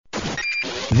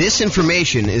This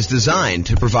information is designed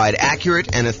to provide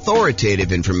accurate and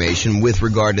authoritative information with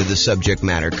regard to the subject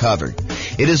matter covered.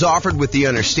 It is offered with the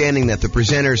understanding that the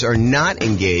presenters are not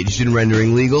engaged in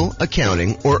rendering legal,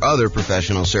 accounting, or other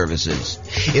professional services.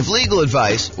 If legal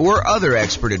advice or other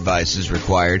expert advice is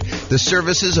required, the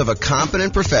services of a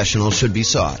competent professional should be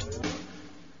sought.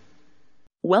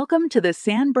 Welcome to the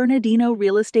San Bernardino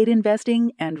Real Estate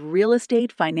Investing and Real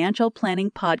Estate Financial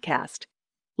Planning Podcast.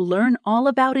 Learn all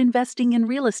about investing in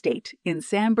real estate in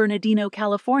San Bernardino,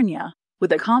 California,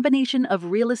 with a combination of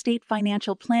real estate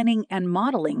financial planning and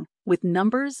modeling with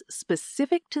numbers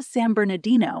specific to San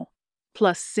Bernardino,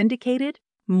 plus syndicated,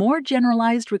 more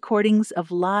generalized recordings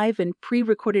of live and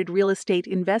pre-recorded real estate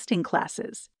investing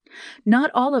classes.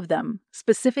 Not all of them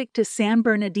specific to San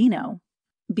Bernardino.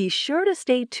 Be sure to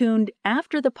stay tuned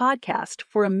after the podcast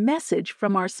for a message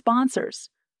from our sponsors.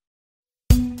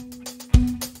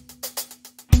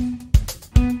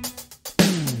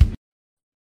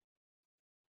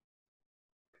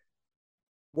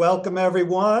 Welcome,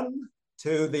 everyone,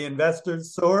 to the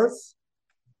Investor's Source,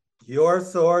 your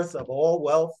source of all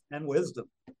wealth and wisdom.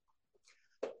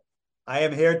 I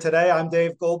am here today. I'm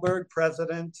Dave Goldberg,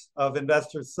 president of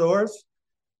Investor's Source.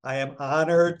 I am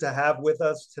honored to have with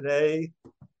us today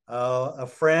a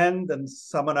friend and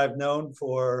someone I've known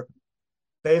for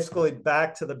basically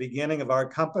back to the beginning of our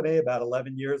company about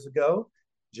 11 years ago,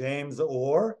 James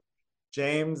Orr.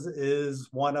 James is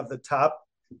one of the top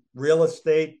real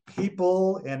estate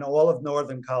people in all of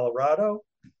Northern Colorado.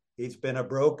 He's been a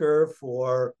broker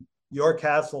for Your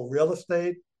Castle Real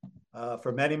Estate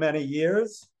for many, many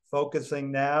years,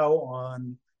 focusing now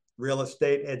on real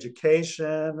estate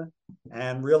education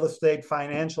and real estate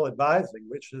financial advising,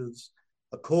 which is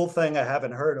a cool thing I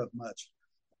haven't heard of much.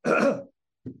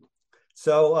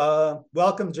 So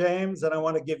welcome, James, and I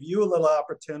want to give you a little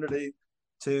opportunity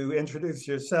to introduce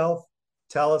yourself.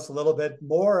 Tell us a little bit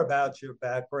more about your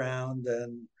background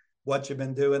and what you've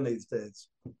been doing these days.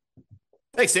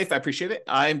 Thanks, Dave. I appreciate it.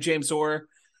 I'm James Orr.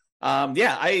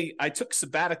 I took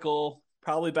sabbatical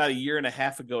probably about a year and a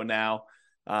half ago now.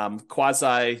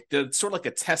 Did sort of like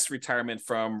a test retirement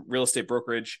from real estate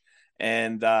brokerage,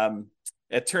 and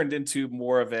it turned into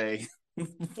more of a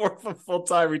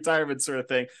full-time retirement sort of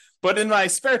thing. But in my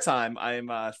spare time, I'm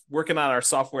working on our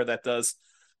software that does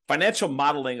financial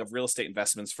modeling of real estate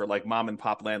investments for like mom and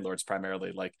pop landlords,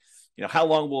 primarily. Like, how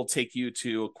long will it take you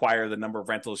to acquire the number of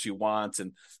rentals you want,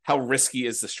 and how risky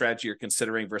is the strategy you're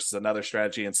considering versus another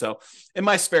strategy? And so in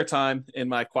my spare time, in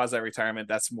my quasi-retirement,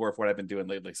 that's more of what I've been doing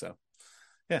lately. So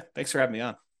yeah, thanks for having me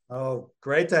on. Oh,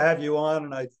 great to have you on.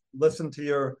 And I listened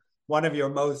to one of your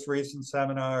most recent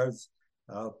seminars,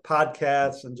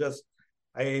 podcasts, and just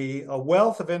a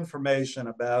wealth of information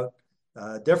about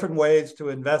different ways to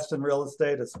invest in real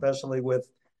estate, especially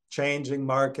with changing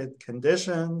market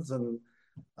conditions. And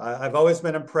I've always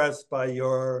been impressed by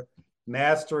your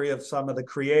mastery of some of the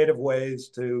creative ways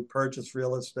to purchase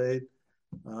real estate,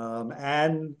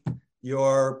 and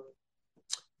your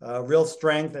real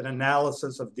strength and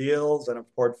analysis of deals and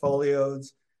of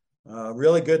portfolios.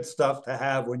 Really good stuff to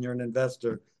have when you're an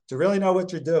investor, to really know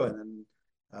what you're doing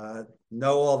and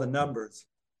know all the numbers.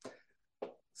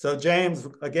 So James,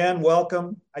 again,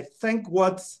 welcome. I think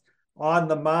what's on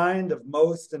the mind of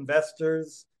most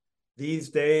investors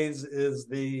these days is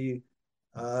the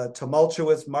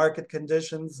tumultuous market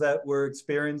conditions that we're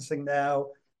experiencing now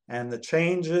and the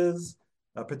changes,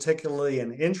 particularly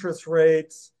in interest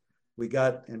rates. We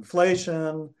got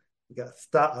inflation, we got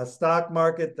a stock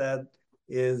market that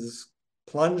is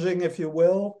plunging, if you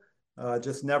will.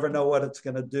 Just never know what it's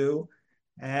going to do.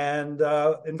 And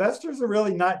investors are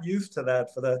really not used to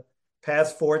that for the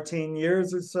past 14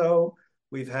 years or so.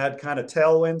 We've had kind of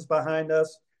tailwinds behind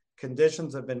us.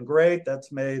 Conditions have been great.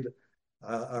 That's made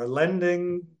our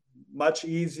lending much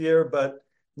easier, but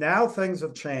now things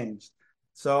have changed.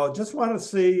 So just want to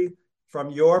see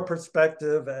from your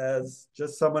perspective as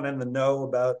just someone in the know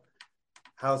about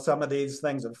how some of these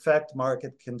things affect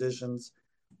market conditions,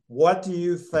 what do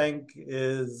you think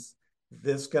is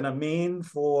this going to mean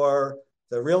for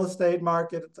the real estate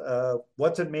market?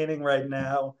 What's it meaning right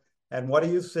now? And what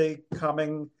do you see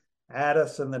coming at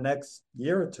us in the next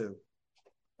year or two?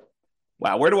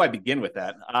 Wow, where do I begin with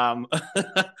that?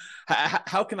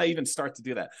 How can I even start to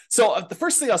do that? So the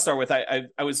first thing I'll start with, I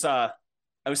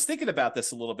was thinking about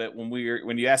this a little bit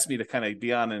when you asked me to kind of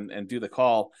be on and do the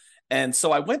call. And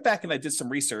so I went back and I did some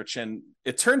research, and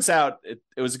it turns out it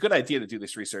was a good idea to do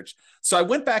this research. So I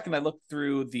went back and I looked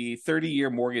through the 30-year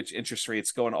mortgage interest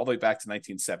rates going all the way back to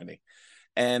 1970.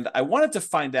 And I wanted to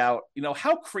find out,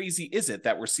 how crazy is it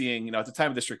that we're seeing, at the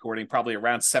time of this recording, probably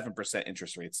around 7%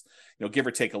 interest rates, give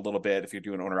or take a little bit if you're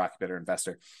doing owner, occupier,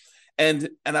 investor. And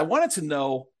I wanted to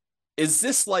know, is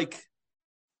this like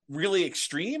really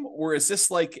extreme, or is this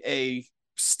like a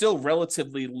still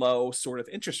relatively low sort of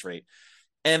interest rate?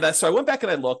 And so I went back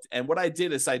and I looked, and what I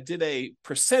did is I did a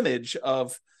percentage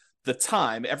of the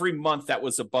time every month that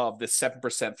was above this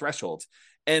 7% threshold.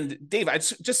 And Dave, I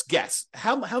just guess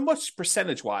how much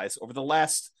percentage wise over the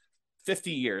last 50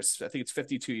 years, I think it's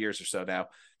 52 years or so now,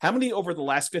 how many over the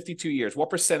last 52 years, what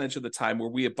percentage of the time were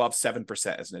we above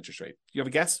 7% as an interest rate? Do you have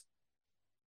a guess?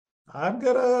 I've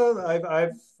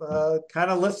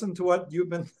kind of listened to what you've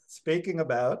been speaking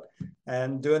about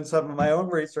and doing some of my own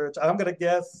research. I'm gonna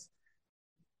guess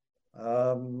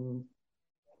 73%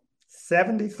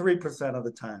 of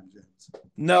the time, James.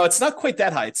 No, it's not quite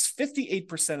that high. It's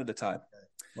 58% of the time.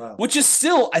 Wow. Which is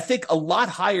still, I think, a lot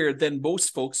higher than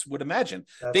most folks would imagine.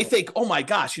 They think, oh my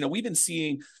gosh, we've been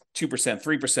seeing 2%,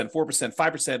 3%, 4%,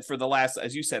 5% for the last,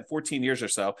 as you said, 14 years or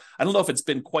so. I don't know if it's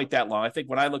been quite that long. I think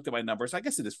when I looked at my numbers, I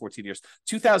guess it is 14 years.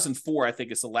 2004, I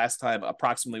think, is the last time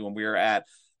approximately when we were at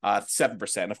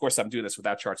 7%. Of course, I'm doing this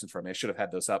without charts in front of me. I should have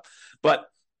had those up. But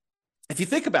if you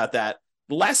think about that,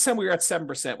 the last time we were at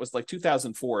 7% was like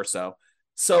 2004 or so.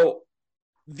 So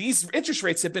these interest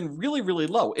rates have been really, really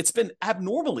low. It's been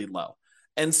abnormally low.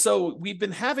 And so we've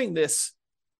been having this,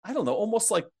 I don't know, almost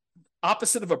like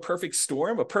opposite of a perfect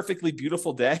storm, a perfectly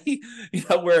beautiful day,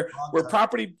 where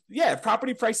property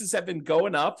prices have been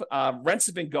going up, rents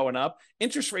have been going up,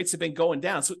 interest rates have been going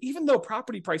down. So even though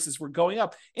property prices were going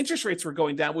up, interest rates were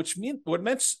going down, which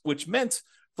meant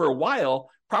for a while,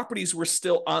 properties were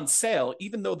still on sale,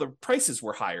 even though the prices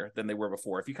were higher than they were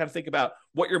before. If you kind of think about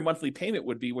what your monthly payment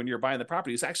would be when you're buying the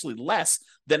property, it's actually less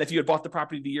than if you had bought the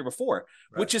property the year before,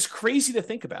 right, which is crazy to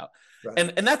think about.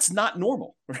 Right. And that's not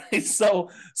normal, right? So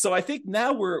I think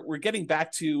now we're getting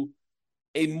back to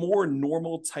a more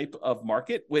normal type of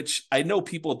market, which I know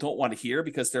people don't want to hear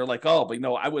because they're like, oh, but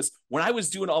when I was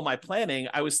doing all my planning,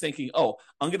 I was thinking, oh,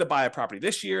 I'm going to buy a property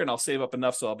this year and I'll save up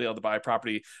enough so I'll be able to buy a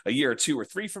property a year or 2 or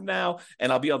 3 from now, and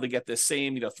I'll be able to get this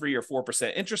same 3 or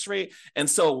 4% interest rate. And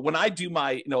so when I do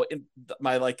my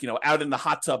out in the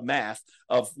hot tub math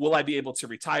of will I be able to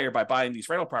retire by buying these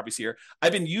rental properties here,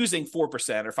 I've been using 4% or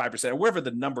 5% or wherever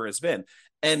the number has been,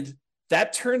 and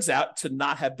that turns out to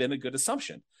not have been a good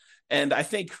assumption. And I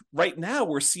think right now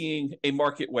we're seeing a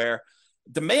market where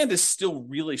demand is still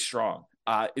really strong.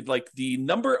 The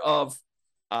number of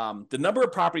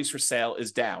properties for sale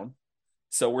is down,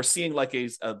 so we're seeing like a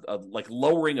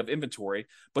lowering of inventory.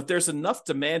 But there's enough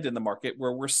demand in the market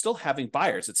where we're still having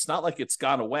buyers. It's not like it's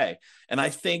gone away. And I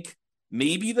think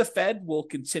maybe the Fed will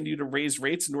continue to raise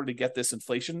rates in order to get this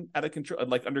inflation out of control,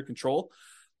 under control.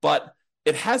 But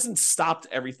it hasn't stopped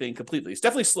everything completely. It's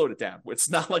definitely slowed it down. It's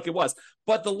not like it was.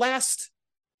 But the last,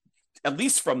 at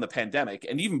least from the pandemic,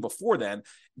 and even before then,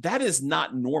 that is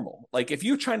not normal. Like if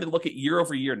you're trying to look at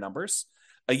year-over-year numbers,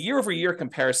 a year-over-year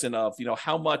comparison of,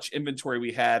 how much inventory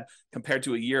we had compared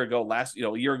to a year ago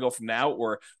a year ago from now,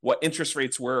 or what interest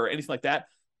rates were or anything like that,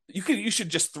 you should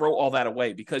just throw all that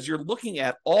away, because you're looking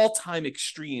at all-time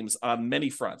extremes on many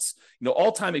fronts.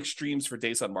 All-time extremes for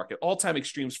days on market, all-time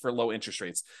extremes for low interest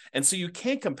rates. And so you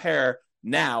can't compare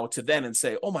now to then and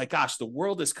say, oh my gosh, the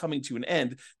world is coming to an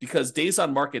end because days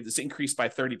on market is increased by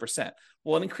 30%.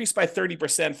 Well, it increased by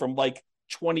 30% from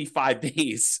 25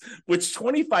 days, which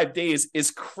 25 days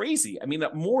is crazy. I mean,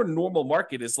 a more normal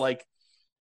market is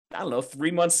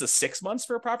 3 months to 6 months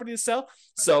for a property to sell.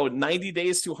 So 90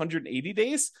 days to 180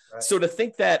 days. Right. So to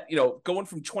think that, going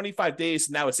from 25 days,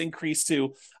 now it's increased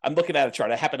to, I'm looking at a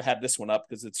chart. I happen to have this one up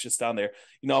because it's just down there.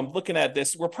 I'm looking at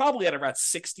this. We're probably at around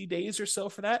 60 days or so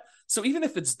for that. So even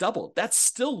if it's doubled, that's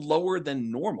still lower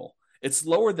than normal. It's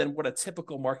lower than what a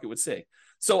typical market would say.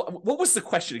 So what was the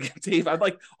question again, Dave? I'm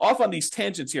off on these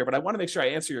tangents here, but I want to make sure I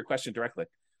answer your question directly.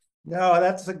 No,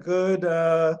 that's a good,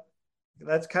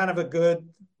 that's kind of a good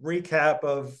recap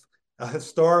of a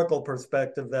historical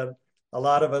perspective that a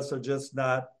lot of us are just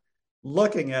not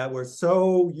looking at. We're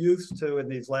so used to, in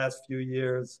these last few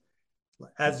years,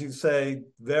 as you say,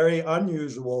 very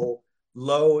unusual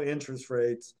low interest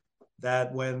rates,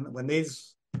 that when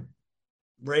these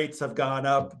rates have gone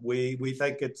up, we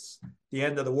think it's the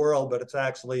end of the world, but it's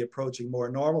actually approaching more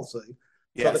normalcy.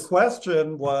 Yes. So the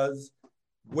question was,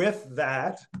 with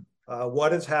that,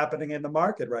 what is happening in the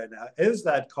market right now? Is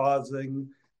that causing,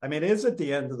 is it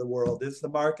the end of the world? Is the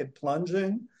market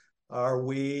plunging?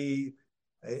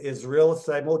 Is real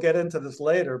estate, we'll get into this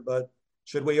later, but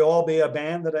should we all be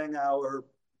abandoning our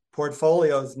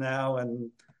portfolios now and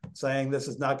saying this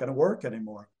is not going to work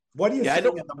anymore? What are you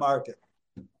seeing in the market?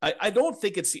 I don't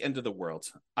think it's the end of the world.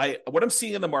 What I'm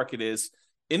seeing in the market is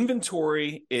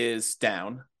inventory is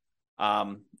down.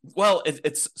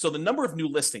 It's so the number of new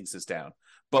listings is down,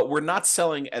 but we're not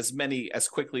selling as many as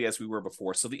quickly as we were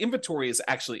before. So the inventory is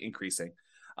actually increasing.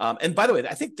 And by the way,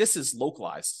 I think this is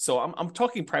localized. So I'm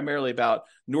talking primarily about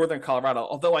Northern Colorado,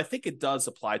 although I think it does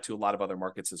apply to a lot of other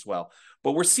markets as well.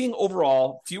 But we're seeing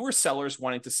overall fewer sellers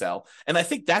wanting to sell. And I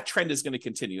think that trend is going to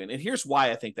continue. And here's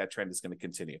why I think that trend is going to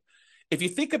continue. If you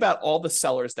think about all the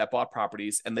sellers that bought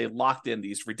properties and they locked in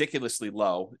these ridiculously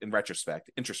low, in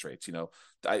retrospect, interest rates,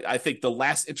 I think the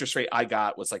last interest rate I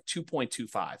got was like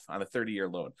 2.25 on a 30-year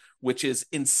loan, which is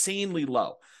insanely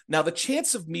low. Now, the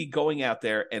chance of me going out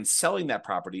there and selling that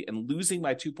property and losing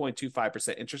my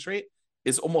 2.25% interest rate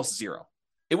is almost zero.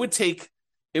 It would take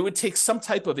some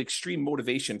type of extreme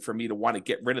motivation for me to want to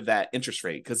get rid of that interest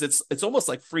rate, because it's almost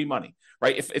like free money,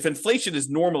 right? If inflation is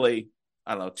normally,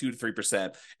 I don't know, 2 to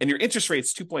 3%, and your interest rate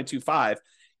is 2.25,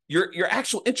 your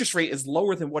actual interest rate is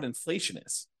lower than what inflation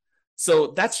is.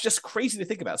 So that's just crazy to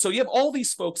think about. So you have all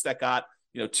these folks that got,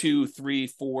 2, 3,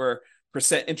 4%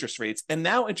 interest rates, and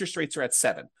now interest rates are at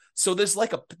 7. So there's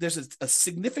a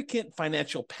significant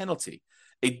financial penalty,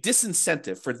 a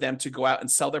disincentive for them to go out and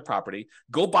sell their property,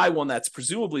 go buy one that's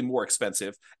presumably more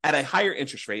expensive at a higher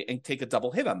interest rate and take a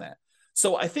double hit on that.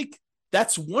 So I think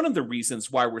that's one of the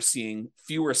reasons why we're seeing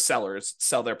fewer sellers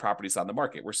sell their properties on the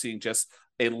market. We're seeing just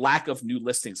a lack of new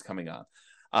listings coming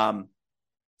on.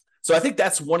 So I think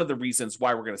that's one of the reasons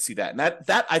why we're going to see that. And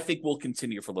that I think will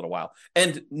continue for a little while.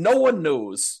 And no one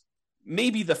knows.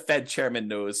 Maybe the Fed chairman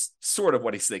knows sort of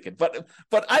what he's thinking, but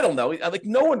I don't know. Like,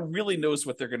 no one really knows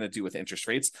what they're going to do with interest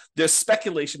rates. There's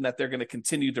speculation that they're going to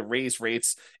continue to raise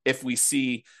rates if we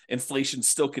see inflation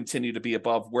still continue to be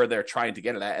above where they're trying to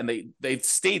get it at. And they've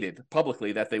stated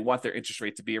publicly that they want their interest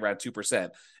rate to be around 2%,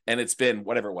 and it's been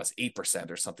whatever it was, 8%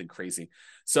 or something crazy.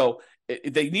 So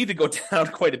they need to go down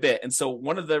quite a bit. And so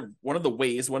one of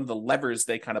the levers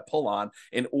they kind of pull on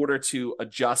in order to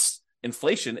adjust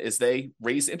inflation is they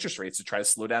raise interest rates to try to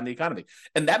slow down the economy.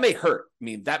 And that may hurt. I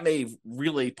mean, that may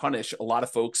really punish a lot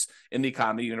of folks in the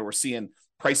economy. We're seeing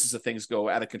prices of things go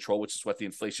out of control, which is what the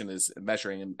inflation is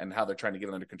measuring and how they're trying to get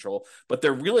it under control. But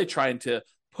they're really trying to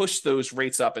push those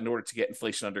rates up in order to get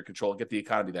inflation under control and get the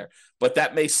economy there. But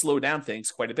that may slow down things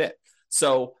quite a bit.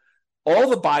 So all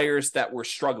the buyers that were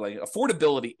struggling,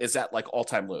 affordability is at like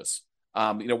all-time lows.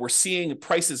 We're seeing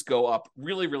prices go up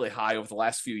really, really high over the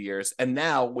last few years. And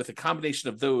now with a combination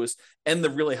of those and the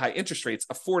really high interest rates,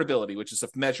 affordability, which is a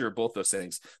measure of both those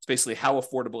things, it's basically how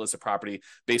affordable is a property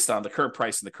based on the current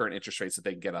price and the current interest rates that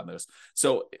they can get on those.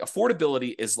 So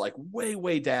affordability is like way,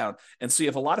 way down. And so you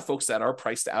have a lot of folks that are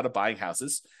priced out of buying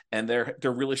houses, and they're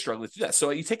really struggling to do that. So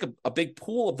you take a big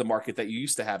pool of the market that you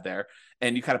used to have there,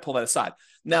 and you kind of pull that aside.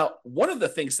 Now, one of the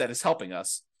things that is helping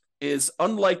us is,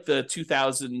 unlike the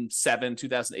 2007,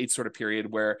 2008 sort of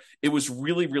period where it was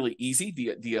really, really easy,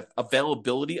 the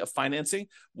availability of financing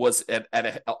was at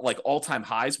like all-time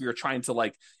highs. We were trying to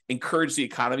like encourage the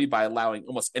economy by allowing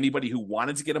almost anybody who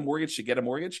wanted to get a mortgage to get a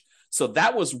mortgage. So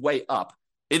that was way up.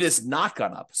 It has not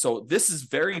gone up. So this is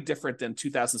very different than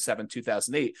 2007,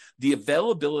 2008. The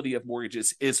availability of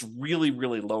mortgages is really,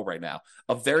 really low right now,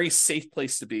 a very safe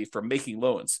place to be for making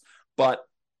loans. But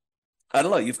I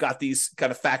don't know, you've got these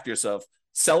kind of factors of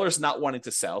sellers not wanting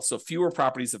to sell, so fewer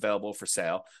properties available for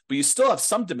sale, but you still have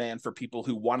some demand for people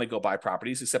who want to go buy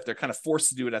properties, except they're kind of forced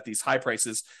to do it at these high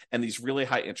prices and these really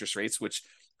high interest rates, which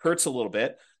hurts a little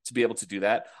bit to be able to do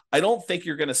that. I don't think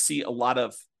you're going to see a lot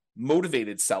of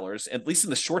motivated sellers, at least in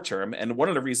the short term. And one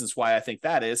of the reasons why I think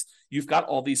that is, you've got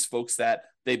all these folks that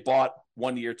they bought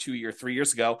 1 year, 2 year, 3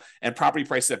 years ago, and property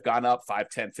prices have gone up 5,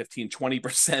 10, 15,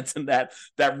 20% in that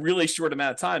really short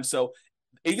amount of time. So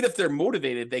even if they're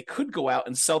motivated, they could go out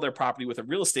and sell their property with a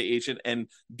real estate agent and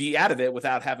be out of it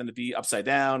without having to be upside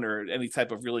down or any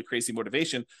type of really crazy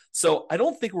motivation. So I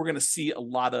don't think we're going to see a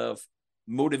lot of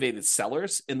motivated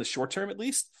sellers in the short term, at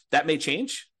least. That may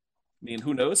change. I mean,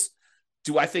 who knows?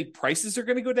 Do I think prices are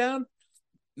going to go down?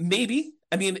 Maybe.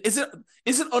 I mean, is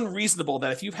it unreasonable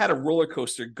that if you've had a roller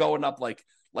coaster going up like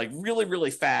really, really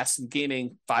fast and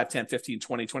gaining 5, 10, 15,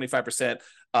 20,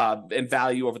 25% in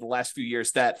value over the last few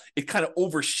years, that it kind of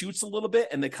overshoots a little bit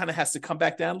and it kind of has to come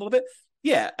back down a little bit?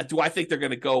 Yeah. Do I think they're going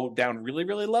to go down really,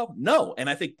 really low? No. And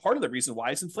I think part of the reason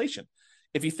why is inflation.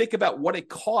 If you think about what it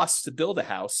costs to build a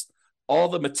house, all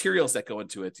the materials that go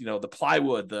into it, the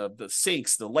plywood, the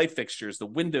sinks, the light fixtures, the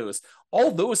windows,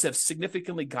 all those have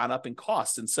significantly gone up in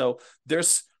cost. And so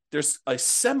there's a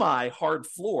semi-hard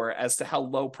floor as to how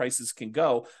low prices can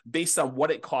go based on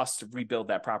what it costs to rebuild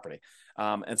that property.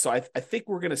 And so I think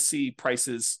we're going to see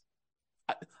prices.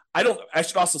 I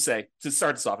should also say, to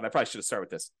start this off, and I probably should have started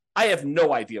with this, I have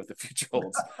no idea what the future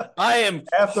holds. I am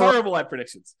horrible at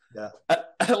predictions. Yeah.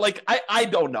 I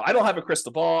don't know. I don't have a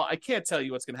crystal ball. I can't tell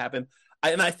you what's going to happen.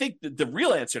 And I think the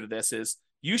real answer to this is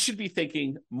you should be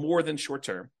thinking more than short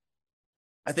term.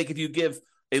 I think if you give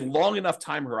a long enough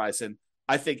time horizon,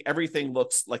 I think everything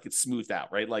looks like it's smoothed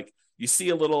out, right? Like you see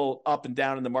a little up and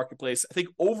down in the marketplace. I think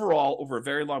overall, over a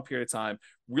very long period of time,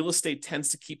 real estate tends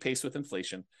to keep pace with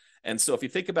inflation. And so if you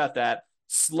think about that,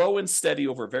 slow and steady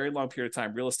over a very long period of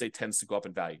time, real estate tends to go up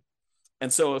in value.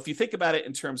 And so if you think about it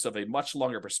in terms of a much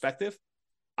longer perspective,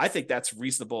 I think that's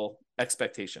reasonable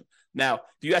expectation. Now,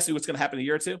 do you ask me what's going to happen in a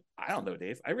year or two? I don't know,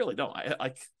 Dave. I really don't.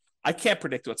 I can't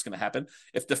predict what's going to happen.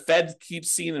 If the Fed keeps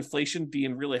seeing inflation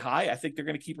being really high, I think they're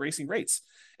going to keep raising rates.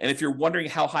 And if you're wondering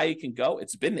how high it can go,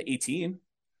 it's been to 18.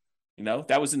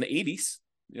 That was in the 80s,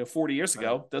 40 years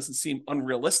ago. Right. Doesn't seem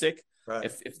unrealistic. Right.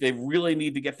 If they really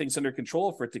need to get things under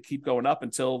control for it to keep going up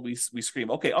until we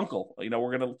scream, okay, uncle,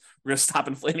 we're gonna stop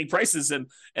inflating prices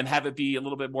and have it be a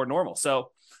little bit more normal.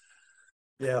 So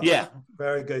yeah,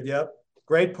 very good. Yep,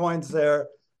 great points there.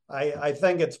 I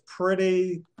think it's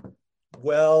pretty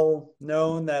well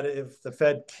known that if the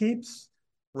Fed keeps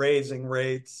raising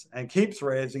rates and keeps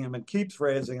raising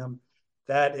them,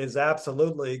 that is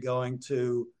absolutely going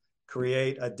to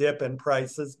create a dip in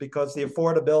prices because the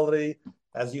affordability,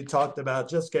 as you talked about,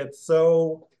 just gets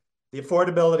the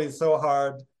affordability is so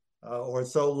hard or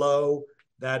so low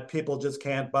that people just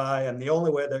can't buy. And the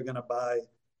only way they're going to buy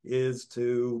is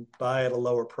to buy at a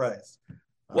lower price.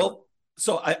 Well,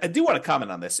 so I do want to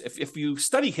comment on this. If you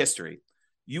study history,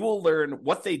 you will learn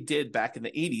what they did back in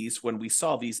the 80s when we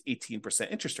saw these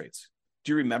 18% interest rates.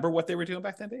 Do you remember what they were doing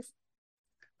back then, Dave?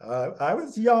 I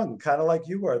was young, kind of like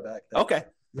you were back then. Okay.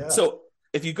 Yeah. So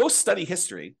if you go study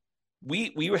history,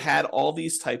 we had all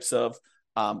these types of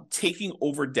taking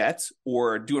over debt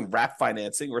or doing wrap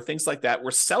financing or things like that,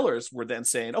 where sellers were then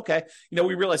saying, okay,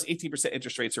 we realize 18%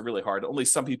 interest rates are really hard. Only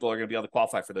some people are going to be able to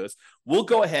qualify for those. We'll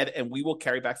go ahead and we will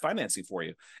carry back financing for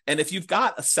you. And if you've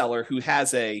got a seller who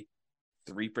has a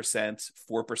 3%,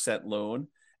 4% loan,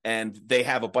 and they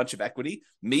have a bunch of equity,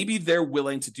 maybe they're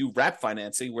willing to do wrap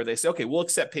financing where they say, okay, we'll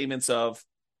accept payments of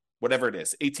whatever it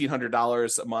is,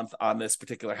 $1,800 a month on this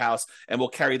particular house, and we'll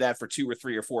carry that for 2 or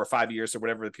 3 or 4 or 5 years or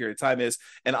whatever the period of time is,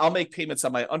 and I'll make payments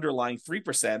on my underlying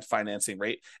 3% financing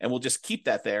rate, and we'll just keep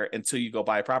that there until you go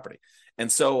buy a property.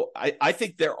 And so I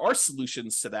think there are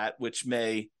solutions to that which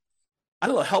may,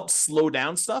 help slow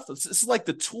down stuff. This is like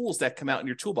the tools that come out in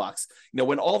your toolbox.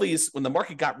 When the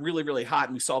market got really, really hot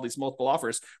and we saw these multiple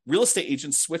offers, real estate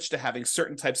agents switched to having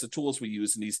certain types of tools we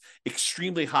use in these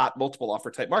extremely hot multiple offer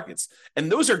type markets.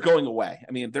 And those are going away.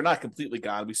 I mean, they're not completely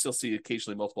gone. We still see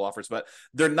occasionally multiple offers, but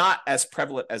they're not as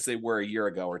prevalent as they were a year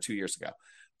ago or 2 years ago.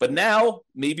 But now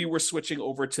maybe we're switching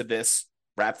over to this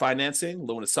wrap financing,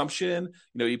 loan assumption.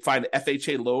 You find an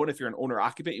FHA loan if you're an owner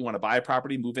occupant, you want to buy a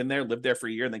property, move in there, live there for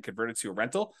a year, and then convert it to a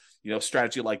rental.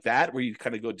 Strategy like that where you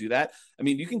kind of go do that. I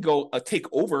mean, you can go take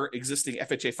over existing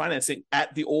FHA financing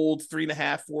at the old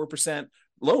 3.5%, 4%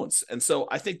 loans. And so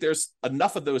I think there's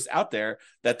enough of those out there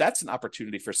that's an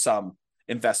opportunity for some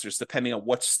investors, depending on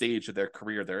what stage of their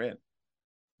career they're in.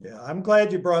 Yeah, I'm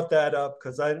glad you brought that up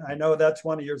because I know that's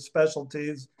one of your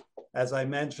specialties. As I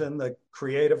mentioned, the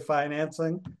creative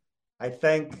financing. I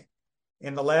think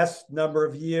in the last number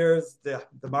of years, the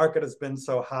market has been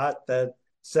so hot that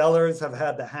sellers have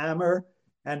had the hammer,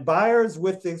 and buyers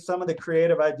with some of the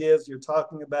creative ideas you're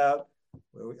talking about,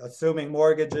 assuming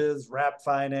mortgages, wrap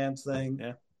financing,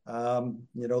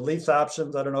 lease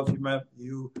options. I don't know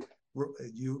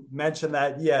if you mentioned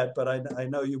that yet, but I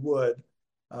know you would.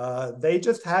 They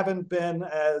just haven't been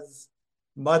as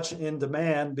much in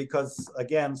demand because,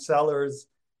 again, sellers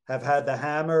have had the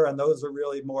hammer, and those are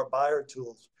really more buyer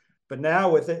tools. But now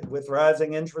with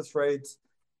rising interest rates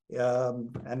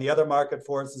and the other market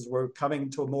forces, we're coming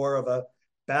to more of a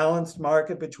balanced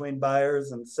market between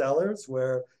buyers and sellers,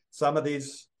 where some of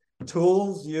these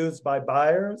tools used by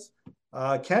buyers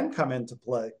can come into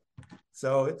play.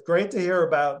 So it's great to hear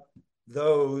about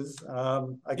those.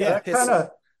 That kind of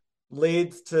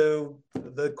leads to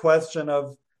the question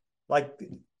of,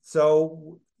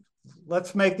 so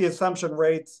let's make the assumption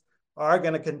rates are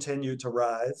going to continue to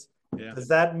rise. Yeah. Does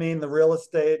that mean do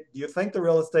you think the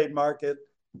real estate market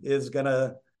is going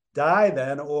to die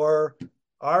then, or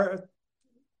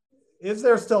is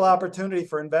there still opportunity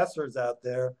for investors out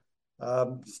there,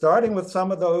 starting with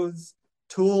some of those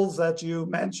tools that you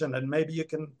mentioned, and maybe you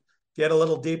can get a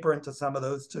little deeper into some of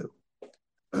those too?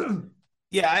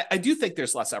 Yeah, I do think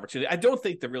there's less opportunity. I don't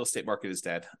think the real estate market is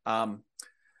dead.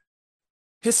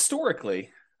 Historically,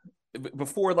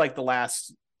 before the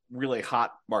last really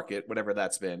hot market, whatever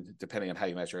that's been, depending on how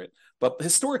you measure it. But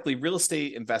historically, real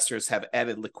estate investors have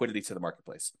added liquidity to the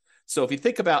marketplace. So if you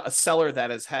think about a seller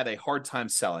that has had a hard time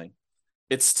selling,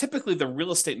 it's typically the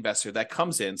real estate investor that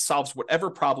comes in, solves whatever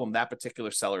problem that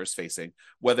particular seller is facing,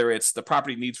 whether it's the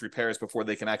property needs repairs before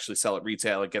they can actually sell it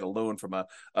retail and get a loan from a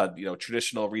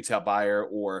traditional retail buyer,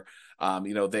 or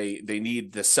they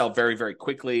need to sell very, very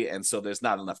quickly, and so there's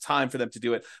not enough time for them to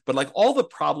do it. But like all the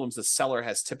problems the seller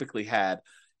has typically had,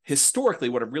 historically,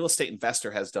 what a real estate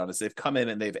investor has done is they've come in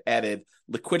and they've added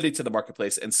liquidity to the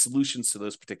marketplace and solutions to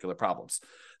those particular problems.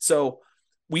 So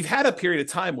we've had a period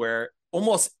of time where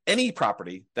almost any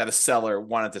property that a seller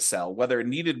wanted to sell, whether it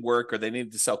needed work or they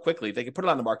needed to sell quickly, they could put it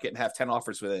on the market and have 10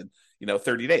 offers within,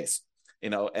 30 days,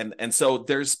 and so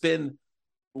there's been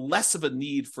less of a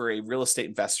need for a real estate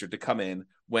investor to come in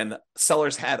when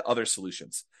sellers had other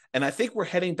solutions. And I think we're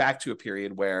heading back to a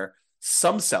period where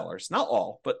some sellers, not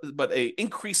all, but a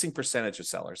increasing percentage of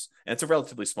sellers, and it's a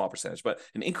relatively small percentage, but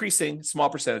an increasing small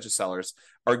percentage of sellers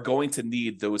are going to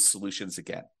need those solutions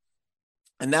again.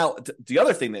 And now the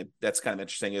other thing that's kind of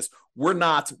interesting is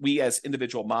we as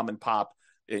individual mom and pop,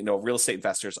 real estate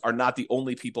investors are not the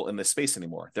only people in this space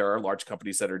anymore. There are large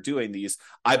companies that are doing these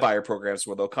iBuyer programs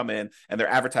where they'll come in and they're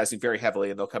advertising very heavily,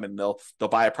 and they'll come in and they'll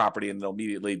buy a property and they'll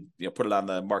immediately put it on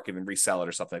the market and resell it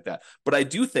or something like that. But I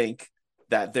do think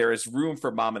that there is room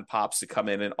for mom and pops to come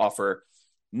in and offer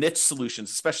niche solutions,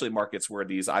 especially markets where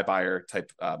these iBuyer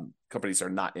type companies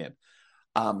are not in.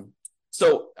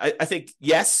 So I think,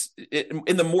 yes,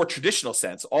 in the more traditional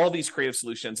sense, all these creative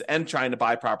solutions and trying to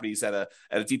buy properties at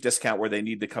a deep discount where they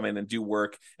need to come in and do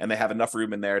work and they have enough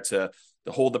room in there to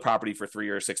hold the property for 3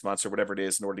 or 6 months or whatever it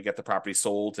is in order to get the property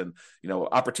sold, and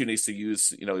opportunities to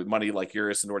use money like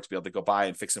yours in order to be able to go buy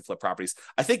and fix and flip properties.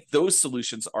 I think those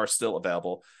solutions are still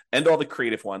available, and all the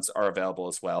creative ones are available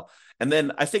as well. And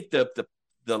then I think the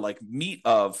like meat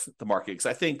of the market, because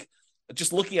I think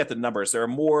just looking at the numbers, there are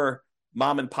more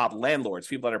mom and pop landlords,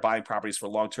 people that are buying properties for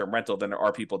long-term rental, than there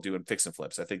are people doing fix and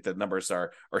flips. I think the numbers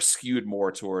are skewed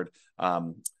more toward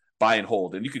buy and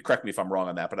hold. And you could correct me if I'm wrong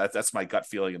on that, but that's my gut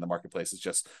feeling in the marketplace. Is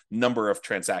just number of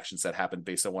transactions that happen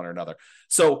based on one or another.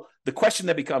 So the question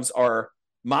that becomes, are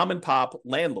mom and pop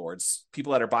landlords,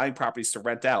 people that are buying properties to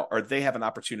rent out, are they have an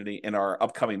opportunity in our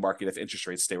upcoming market if interest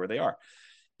rates stay where they are?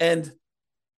 And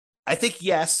I think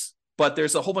yes, but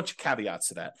there's a whole bunch of caveats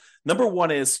to that. Number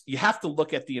one is you have to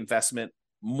look at the investment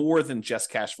more than just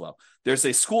cash flow. There's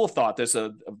a school of thought. There's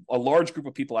a large group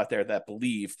of people out there that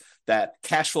believe that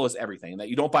cash flow is everything, and that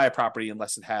you don't buy a property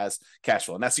unless it has cash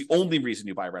flow. And that's the only reason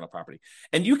you buy a rental property.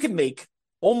 And you can make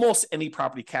almost any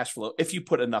property cash flow if you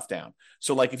put enough down.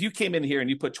 So like if you came in here and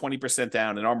you put 20%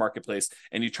 down in our marketplace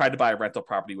and you tried to buy a rental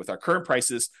property with our current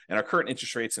prices and our current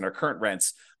interest rates and our current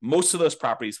rents, most of those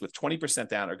properties with 20%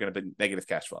 down are going to be negative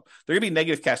cash flow. They're going to be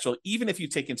negative cash flow even if you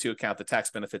take into account the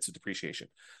tax benefits of depreciation.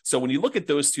 So when you look at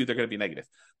those two, they're going to be negative.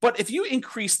 But if you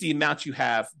increase the amount you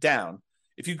have down,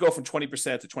 if you go from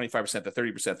 20% to 25% to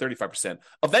 30%, 35%,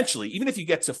 eventually, even if you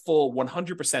get to full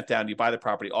 100% down, you buy the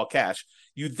property all cash,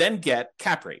 you then get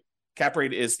cap rate. Cap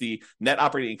rate is the net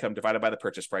operating income divided by the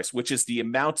purchase price, which is the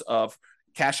amount of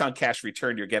cash on cash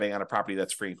return you're getting on a property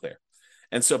that's free and clear.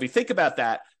 And so if you think about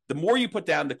that, the more you put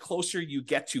down, the closer you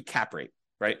get to cap rate.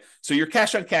 Right. So your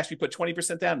cash on cash, you put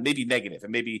 20% down, maybe negative,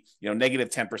 and maybe, negative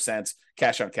 10%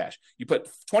 cash on cash. You put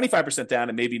 25% down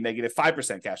and maybe negative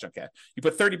 5% cash on cash. You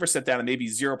put 30% down and maybe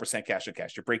 0% cash on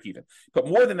cash. You're break even. Put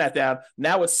more than that down.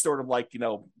 Now it's sort of like,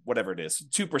 whatever it is,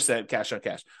 2% cash on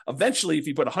cash. Eventually, if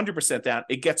you put 100% down,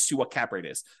 it gets to what cap rate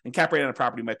is. And cap rate on a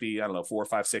property might be, 4,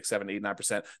 5, 6, 7, 8,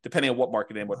 9%, depending on what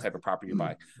market and what type of property you buy.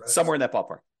 Right. Somewhere in that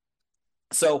ballpark.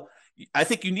 So I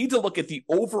think you need to look at the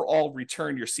overall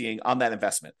return you're seeing on that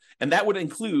investment. And that would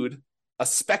include a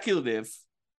speculative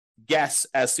guess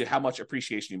as to how much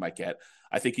appreciation you might get.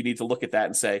 I think you need to look at that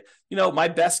and say, my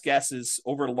best guess is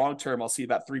over the long term, I'll see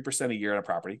about 3% a year on a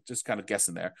property, just kind of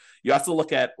guessing there. You have to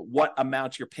look at what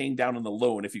amount you're paying down on the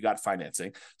loan if you got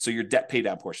financing. So your debt pay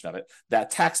down portion of it,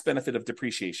 that tax benefit of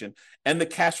depreciation, and the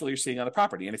cash flow you're seeing on the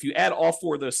property. And if you add all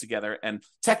four of those together, and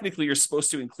technically you're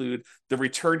supposed to include the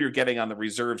return you're getting on the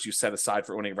reserves you set aside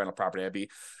for owning a rental property.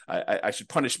 I should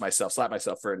punish myself, slap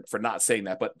myself for not saying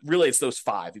that, but really it's those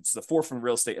five. It's the 4 from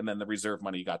real estate and then the reserve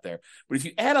money you got there. But if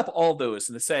you add up all those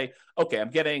and to say, okay,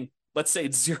 I'm getting, let's say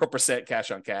it's 0%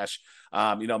 cash on cash,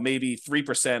 maybe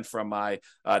 3% from my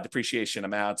depreciation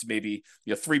amount, maybe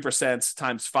 3%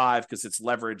 times 5 because it's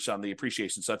leverage on the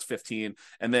appreciation, so that's 15,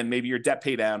 and then maybe your debt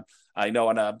pay down. I know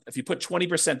if you put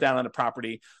 20% down on a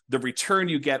property, the return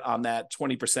you get on that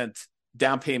 20%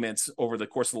 down payments over the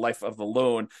course of the life of the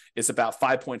loan is about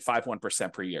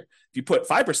 5.51% per year. If you put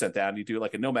 5% down, you do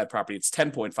like a nomad property, it's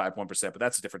 10.51%, but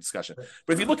that's a different discussion.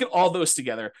 But if you look at all those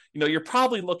together, you're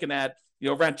probably looking at,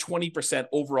 around 20%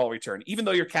 overall return, even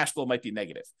though your cash flow might be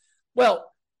negative.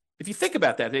 Well, if you think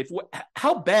about that, Dave,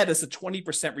 how bad is a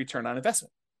 20% return on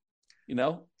investment?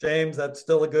 James, that's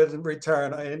still a good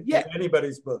return in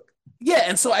anybody's book. Yeah.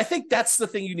 And so I think that's the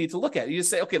thing you need to look at. You just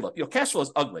say, okay, look, cash flow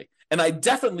is ugly. And I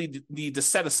definitely need to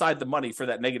set aside the money for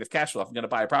that negative cash flow. If I'm going to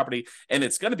buy a property and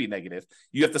it's going to be negative,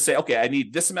 you have to say, okay, I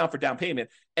need this amount for down payment.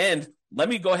 And let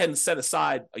me go ahead and set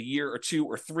aside a year or 2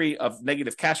 or 3 of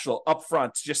negative cash flow up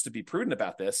front just to be prudent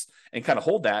about this and kind of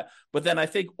hold that. But then I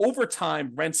think over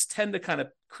time, rents tend to kind of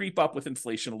creep up with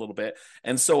inflation a little bit.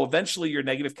 And so eventually your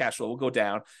negative cash flow will go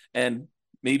down. And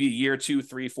maybe a year, 2,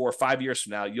 3, 4, 5 years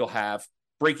from now, you'll have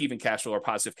break-even cash flow or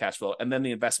positive cash flow, and then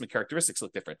the investment characteristics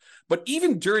look different. But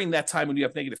even during that time when you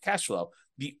have negative cash flow,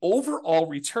 the overall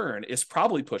return is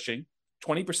probably pushing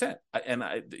 20%. And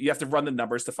you have to run the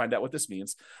numbers to find out what this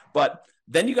means. But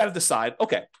then you got to decide,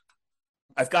 okay,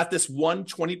 I've got this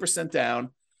 20% down,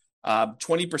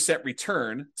 20%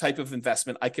 return type of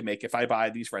investment I can make if I buy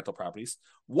these rental properties.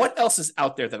 What else is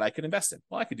out there that I could invest in?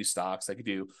 Well, I could do stocks, I could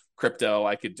do crypto,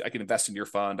 I could invest in your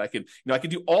fund, I could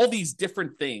do all these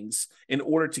different things in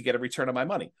order to get a return on my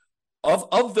money.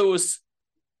 Of those,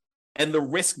 and the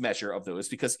risk measure of those,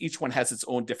 because each one has its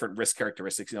own different risk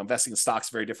characteristics. Investing in stocks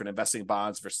is very different. Investing in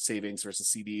bonds versus savings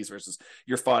versus CDs versus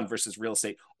your fund versus real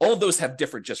estate. All of those have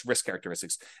different just risk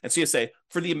characteristics. And so you say,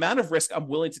 for the amount of risk I'm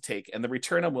willing to take and the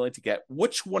return I'm willing to get,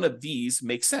 which one of these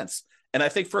makes sense? And I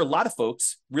think for a lot of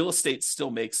folks, real estate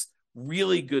still makes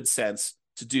really good sense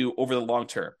to do over the long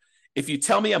term. If you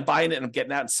tell me I'm buying it and I'm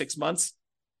getting out in 6 months,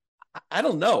 I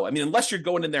don't know. I mean, unless you're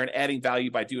going in there and adding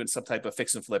value by doing some type of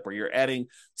fix and flip, or you're adding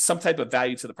some type of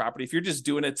value to the property. If you're just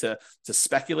doing it to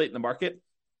speculate in the market,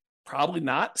 probably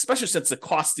not, especially since the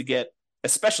cost to get,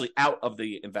 especially out of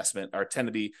the investment, tend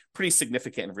to be pretty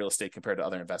significant in real estate compared to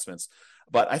other investments.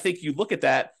 But I think you look at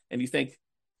that and you think,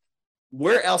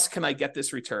 where else can I get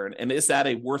this return? And is that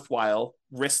a worthwhile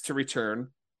risk to return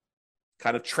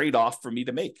kind of trade-off for me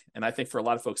to make? And I think for a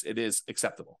lot of folks, it is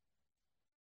acceptable.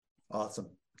 Awesome.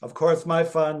 Of course, my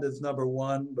fund is number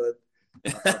one, but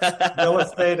real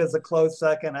estate is a close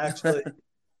second. Actually,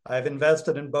 I've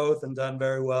invested in both and done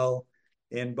very well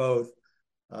in both.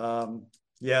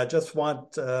 Just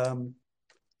want,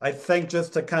 I think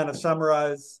just to kind of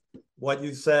summarize what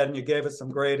you said, and you gave us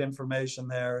some great information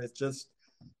there. It's just,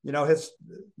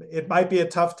 it might be a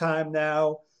tough time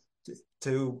now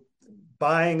to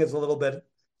buying is a little bit,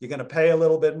 you're going to pay a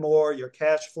little bit more, your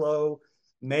cash flow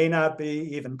may not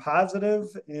be even positive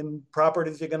in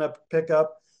properties you're going to pick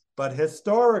up. But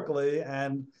historically,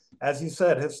 and as you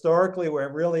said, historically,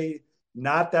 we're really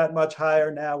not that much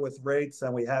higher now with rates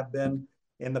than we have been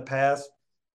in the past.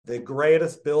 The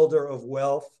greatest builder of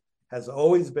wealth has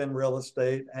always been real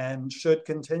estate and should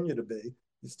continue to be.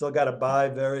 You still got to buy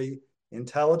very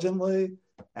intelligently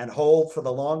and hold for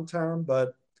the long term,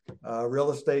 but real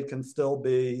estate can still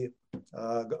be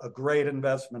a great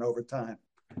investment over time.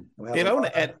 Dave, I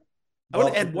want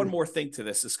to add one more thing to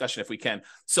this discussion if we can.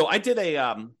 So I did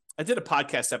a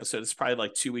podcast episode. It's probably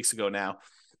like 2 weeks ago now.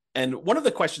 And one of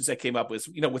the questions that came up was,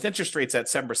 with interest rates at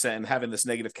 7% and having this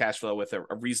negative cash flow with a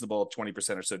reasonable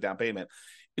 20% or so down payment,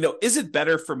 is it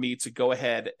better for me to go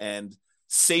ahead and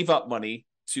save up money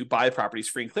to buy properties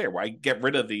free and clear, where I get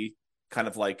rid of the kind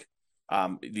of like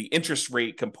the interest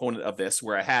rate component of this,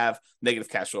 where I have negative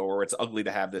cash flow, or it's ugly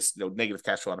to have this negative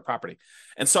cash flow on a property?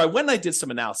 And so I went and I did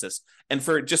some analysis, and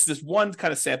for just this one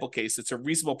kind of sample case, it's a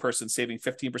reasonable person saving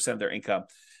 15% of their income.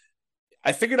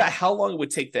 I figured out how long it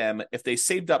would take them if they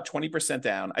saved up 20%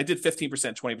 down. I did 15%,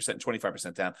 20%, and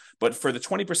 25% down. But for the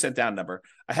 20% down number,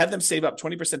 I had them save up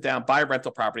 20% down, buy a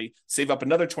rental property, save up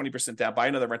another 20% down, buy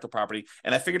another rental property.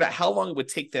 And I figured out how long it would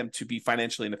take them to be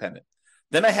financially independent.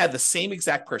 Then I had the same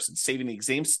exact person saving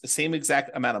the same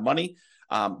exact amount of money,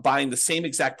 buying the same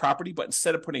exact property, but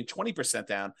instead of putting 20%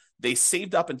 down, they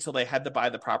saved up until they had to buy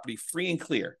the property free and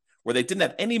clear, where they didn't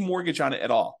have any mortgage on it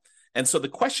at all. And so the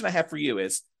question I have for you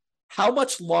is, how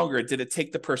much longer did it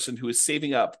take the person who is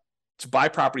saving up to buy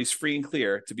properties free and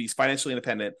clear to be financially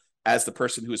independent as the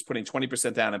person who is putting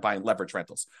 20% down and buying leverage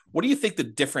rentals? What do you think the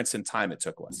difference in time it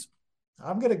took was?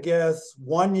 I'm going to guess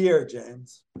 1 year,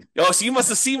 James. Oh, so you must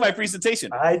have seen my presentation.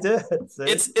 I did.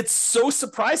 It's so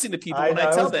surprising to people when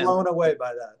I tell them. I was blown away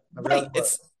by that. Right.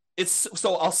 It's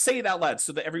so I'll say it out loud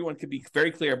so that everyone can be very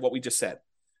clear of what we just said.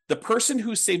 The person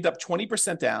who saved up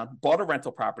 20% down, bought a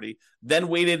rental property, then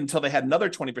waited until they had another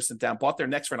 20% down, bought their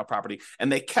next rental property, and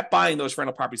they kept buying those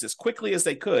rental properties as quickly as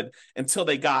they could until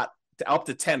they got up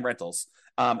to 10 rentals.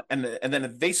 And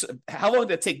then how long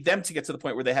did it take them to get to the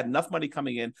point where they had enough money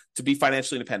coming in to be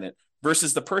financially independent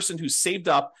versus the person who saved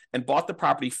up and bought the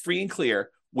property free and clear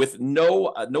with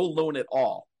no loan at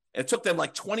all. And it took them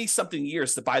like 20 something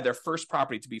years to buy their first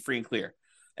property to be free and clear.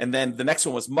 And then the next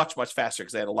one was much, much faster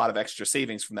because they had a lot of extra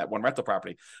savings from that one rental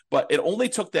property. But it only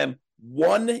took them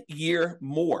 1 year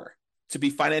more to be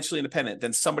financially independent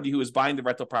than somebody who is buying the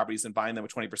rental properties and buying them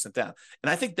with 20% down. And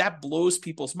I think that blows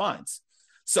people's minds.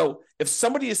 So if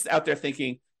somebody is out there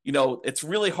thinking, it's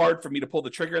really hard for me to pull the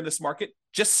trigger in this market,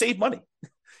 just save money.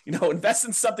 Invest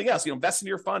in something else, invest in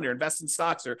your fund or invest in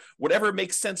stocks or whatever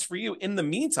makes sense for you in the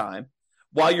meantime,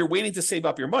 while you're waiting to save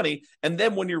up your money. And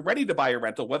then when you're ready to buy a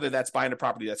rental, whether that's buying a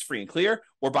property that's free and clear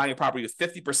or buying a property with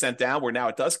 50% down where now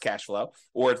it does cash flow,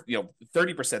 or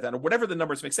 30% down, or whatever the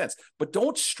numbers make sense. But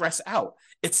don't stress out.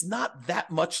 It's not that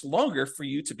much longer for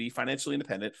you to be financially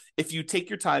independent if you take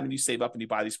your time and you save up and you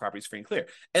buy these properties free and clear.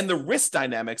 And the risk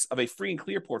dynamics of a free and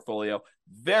clear portfolio,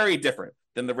 very different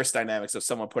than the risk dynamics of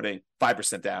someone putting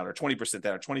 5% down or 20%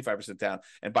 down or 25% down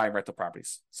and buying rental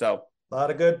properties. So a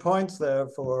lot of good points there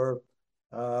for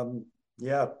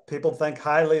people think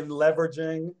highly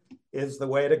leveraging is the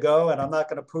way to go. And I'm not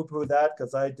going to poo-poo that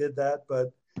because I did that,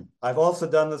 but I've also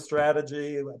done the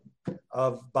strategy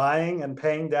of buying and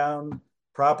paying down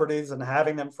properties and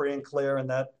having them free and clear. And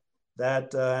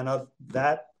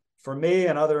that for me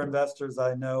and other investors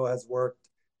I know has worked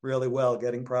really well,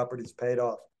 getting properties paid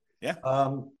off. Yeah.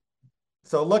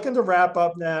 So looking to wrap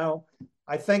up now,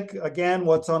 I think, again,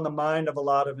 what's on the mind of a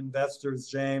lot of investors,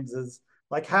 James, is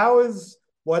like, how is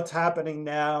what's happening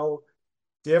now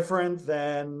different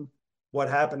than what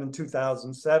happened in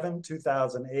 2007,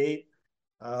 2008?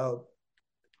 How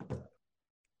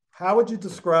would you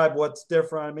describe what's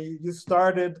different? I mean, you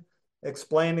started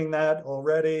explaining that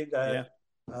already, that,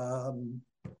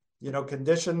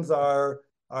 conditions are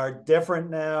different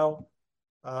now,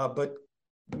 but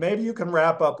maybe you can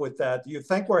wrap up with that. Do you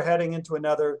think we're heading into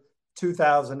another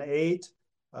 2008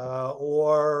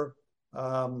 or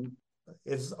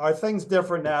are things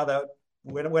different now that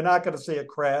we're not going to see a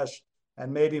crash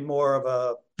and maybe more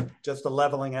of just a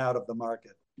leveling out of the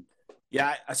market?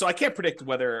 Yeah, so I can't predict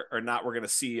whether or not we're going to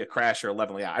see a crash or a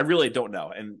leveling out. I really don't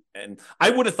know. And I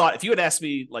would have thought if you had asked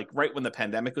me like right when the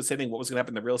pandemic was hitting, what was going to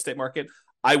happen in the real estate market,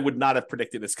 I would not have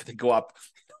predicted it's going to go up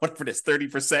for this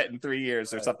 30% in 3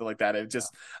 years or something like that.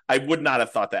 I would not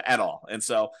have thought that at all. And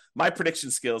so my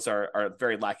prediction skills are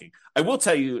very lacking. I will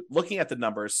tell you, looking at the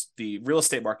numbers, the real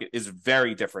estate market is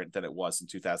very different than it was in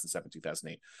 2007,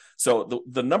 2008. So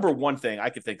the number one thing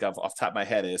I could think of off the top of my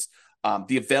head is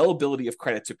the availability of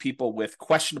credit to people with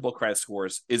questionable credit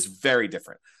scores is very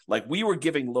different. Like we were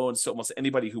giving loans to almost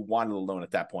anybody who wanted a loan at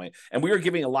that point. And we were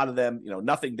giving a lot of them,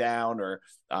 nothing down or,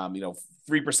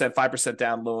 3%, 5%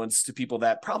 down loans to people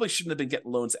that probably shouldn't have been getting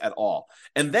loans at all.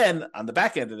 And then on the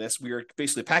back end of this, we were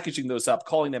basically packaging those up,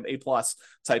 calling them A+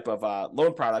 type of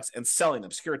loan products and selling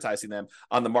them, securitizing them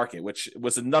on the market, which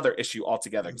was another issue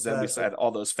altogether because then we had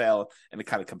all those fail and it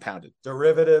kind of compounded.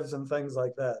 Derivatives and things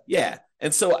like that. Yeah.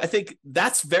 And so I think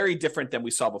that's very different than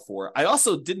we saw before. I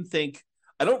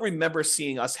don't remember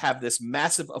seeing us have this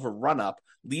massive of a run up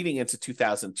leading into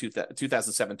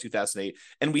 2007, 2008.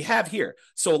 And we have here.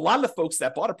 So a lot of the folks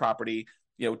that bought a property,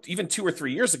 even 2 or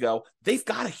 3 years ago, they've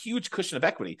got a huge cushion of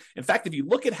equity. In fact, if you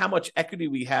look at how much equity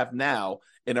we have now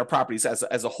in our properties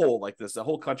as a whole, like this, the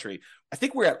whole country, I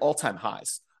think we're at all-time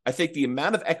highs. I think the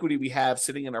amount of equity we have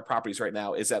sitting in our properties right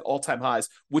now is at all-time highs,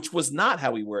 which was not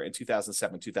how we were in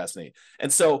 2007, 2008.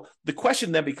 And so the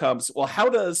question then becomes, well, how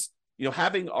does,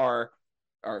 having our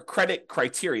credit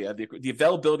criteria, the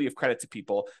availability of credit to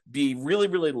people be really,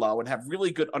 really low and have really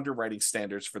good underwriting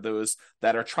standards for those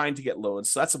that are trying to get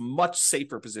loans. So that's a much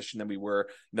safer position than we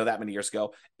were, that many years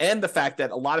ago. And the fact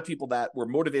that a lot of people that were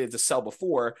motivated to sell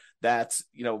before that,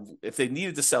 if they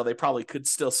needed to sell, they probably could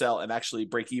still sell and actually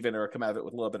break even or come out of it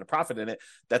with a little bit of profit in it,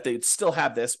 that they'd still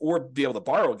have this or be able to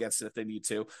borrow against it if they need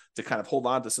to kind of hold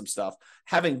on to some stuff.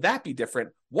 Having that be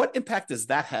different, what impact does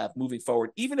that have moving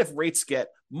forward, even if rates get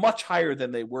much higher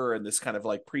than they were in this kind of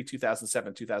like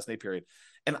pre-2007, 2008 period?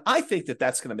 And I think that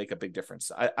that's going to make a big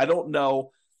difference. I don't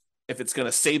know if it's going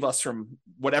to save us from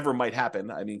whatever might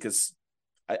happen. I mean, because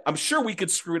I'm sure we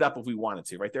could screw it up if we wanted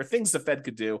to, right? There are things the Fed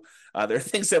could do. There are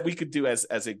things that we could do as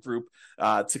a group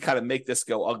to kind of make this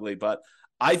go ugly. But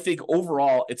I think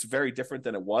overall, it's very different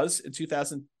than it was in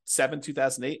 2007,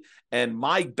 2008. And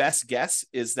my best guess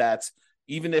is that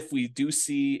even if we do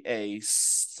see a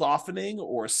softening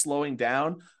or slowing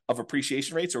down of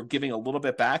appreciation rates or giving a little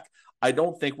bit back, I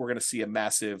don't think we're going to see a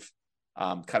massive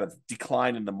kind of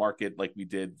decline in the market like we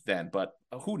did then. But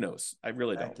who knows? I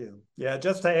really don't. Thank you. Yeah,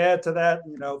 just to add to that,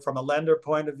 from a lender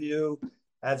point of view,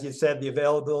 as you said, the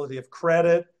availability of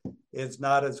credit is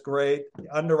not as great. The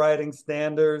underwriting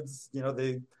standards,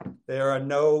 there are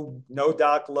no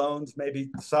doc loans. Maybe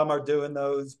some are doing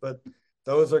those, but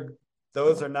those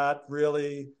are not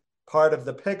really part of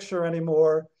the picture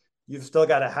anymore. You've still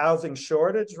got a housing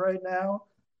shortage right now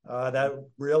that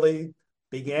really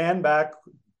began back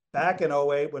in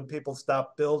 08 when people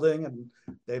stopped building, and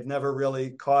they've never really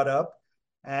caught up.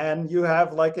 And you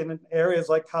have, like in areas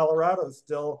like Colorado,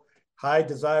 still high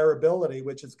desirability,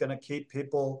 which is going to keep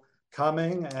people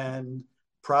coming and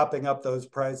propping up those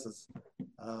prices.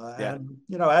 And,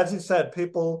 as you said,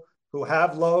 people who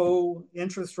have low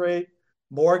interest rate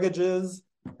mortgages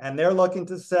and they're looking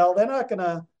to sell, they're not going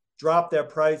to drop their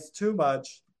price too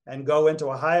much and go into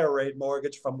a higher rate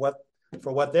mortgage for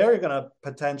what they're going to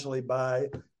potentially buy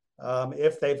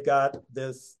if they've got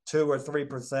this 2 or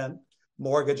 3%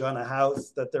 mortgage on a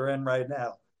house that they're in right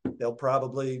now. They'll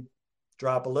probably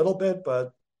drop a little bit,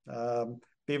 but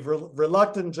be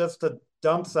reluctant just to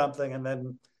dump something and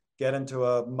then get into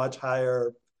a much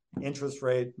higher interest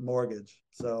rate mortgage.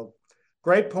 So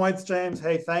great points, James.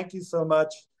 Hey, thank you so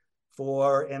much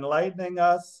for enlightening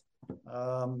us.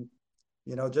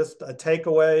 Just a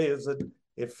takeaway is that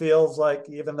it feels like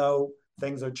even though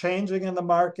things are changing in the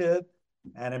market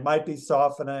and it might be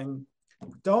softening,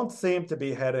 don't seem to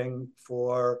be heading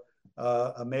for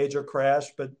a major crash,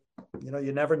 but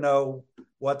you never know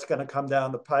what's going to come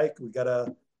down the pike. We got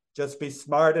to just be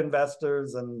smart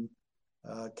investors and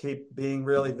keep being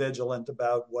really vigilant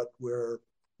about what we're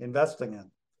investing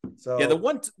in. So yeah, the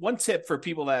one tip for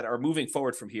people that are moving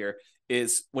forward from here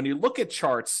is when you look at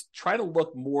charts, try to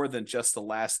look more than just the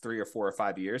last 3 or 4 or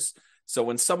 5 years. So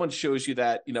when someone shows you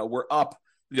that, we're up,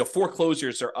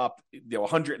 foreclosures are up,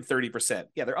 130%.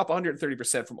 Yeah, they're up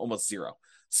 130% from almost zero.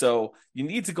 So you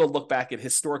need to go look back at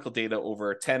historical data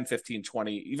over 10, 15,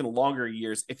 20, even longer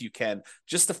years if you can,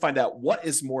 just to find out what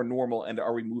is more normal and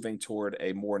are we moving toward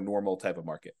a more normal type of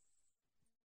market.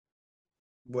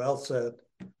 Well said.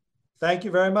 Thank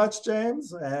you very much,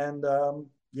 James. And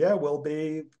we'll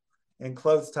be in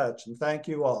close touch. And thank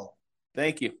you all.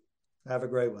 Thank you. Have a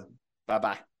great one.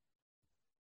 Bye-bye.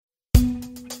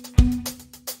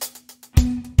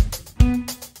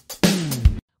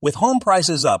 With home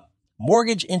prices up,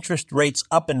 mortgage interest rates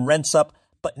up and rents up,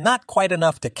 but not quite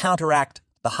enough to counteract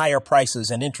the higher prices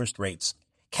and interest rates,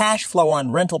 cash flow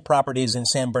on rental properties in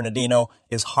San Bernardino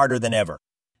is harder than ever.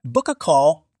 Book a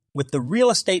call with the Real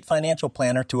Estate Financial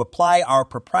Planner to apply our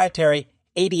proprietary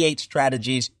 88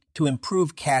 strategies to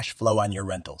improve cash flow on your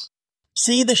rentals.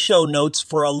 See the show notes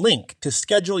for a link to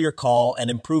schedule your call and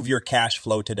improve your cash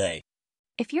flow today.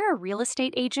 If you're a real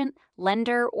estate agent,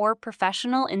 lender, or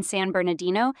professional in San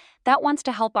Bernardino that wants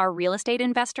to help our real estate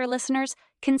investor listeners,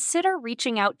 consider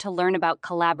reaching out to learn about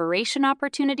collaboration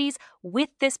opportunities with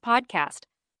this podcast.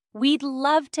 We'd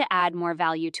love to add more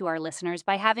value to our listeners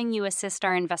by having you assist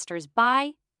our investors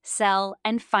buy, sell,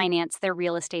 and finance their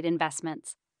real estate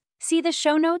investments. See the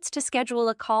show notes to schedule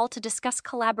a call to discuss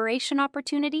collaboration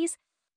opportunities